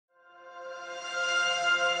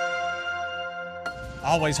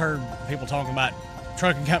always heard people talking about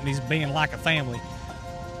trucking companies being like a family.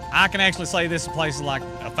 I can actually say this place is like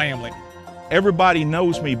a family. Everybody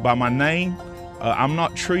knows me by my name. I'm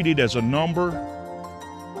not treated as a number.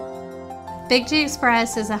 Big G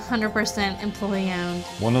Express is 100% employee owned.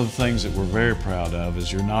 One of the things that we're very proud of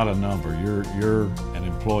is you're not a number, you're an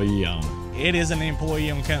employee owner. It is an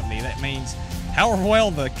employee owned company. That means however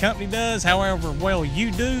well the company does, however well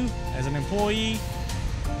you do as an employee,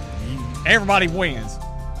 everybody wins.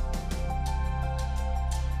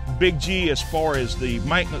 Big G, as far as the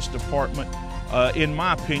maintenance department, in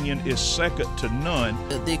my opinion, is second to none.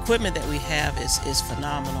 The equipment that we have is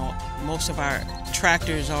phenomenal. Most of our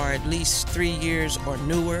tractors are at least 3 years or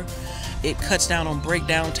newer. It cuts down on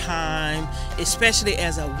breakdown time, especially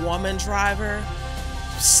as a woman driver.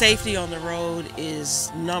 Safety on the road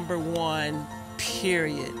is #1,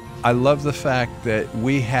 period. I love the fact that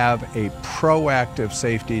we have a proactive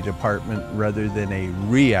safety department rather than a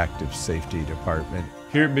reactive safety department.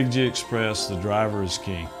 Here at Big G Express, the driver is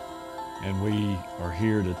king, and we are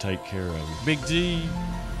here to take care of him. Big G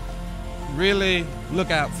really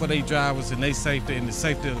look out for their drivers and their safety and the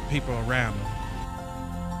safety of the people around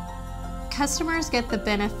them. Customers get the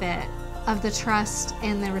benefit of the trust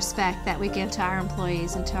and the respect that we give to our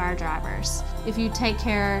employees and to our drivers. If you take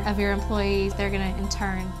care of your employees, they're going to in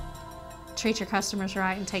turn treat your customers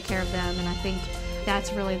right and take care of them, and I think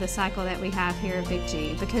that's really the cycle that we have here at Big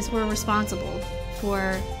G, because we're responsible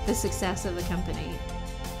for the success of the company.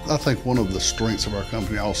 I think one of the strengths of our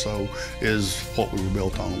company also is what we were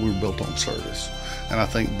built on. We were built on service. And I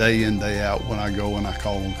think day in, day out, when I go and I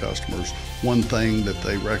call on customers, one thing that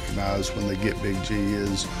they recognize when they get Big G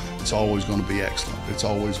is it's always going to be excellent. It's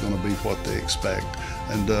always going to be what they expect.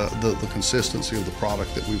 And the consistency of the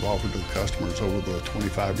product that we've offered to the customers over the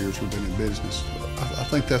 25 years we've been in business, I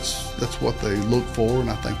think that's what they look for, and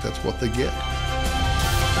I think that's what they get.